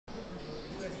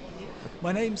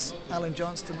My name's Alan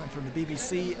Johnston, I'm from the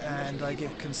BBC, and I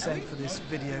give consent for this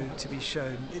video to be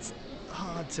shown. It's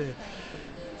hard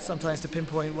sometimes to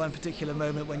pinpoint one particular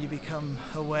moment when you become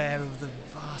aware of the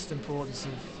vast importance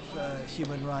of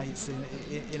human rights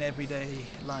in everyday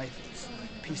life.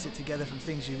 Piece it together from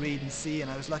things you read and see, and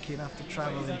I was lucky enough to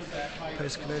travel in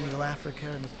post-colonial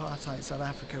Africa and apartheid South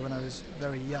Africa when I was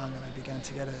very young, and I began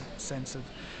to get a sense of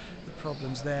the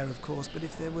problems there, of course. But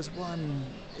if there was one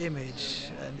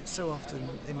image, and so often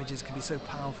images can be so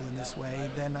powerful in this way,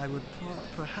 then I would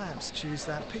perhaps choose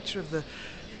that picture of the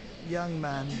young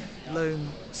man, lone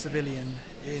civilian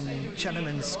in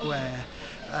Tiananmen Square,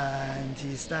 and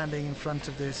he's standing in front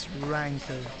of this rank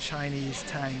of Chinese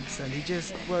tanks, and he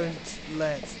just won't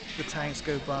let the tanks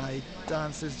go by,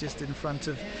 dances just in front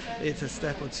of it a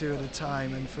step or two at a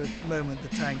time, and for a moment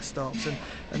the tank stops,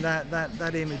 and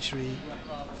that imagery,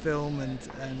 film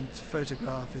and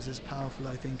photograph, is as powerful,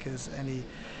 I think, as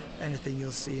anything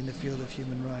you'll see in the field of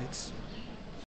human rights.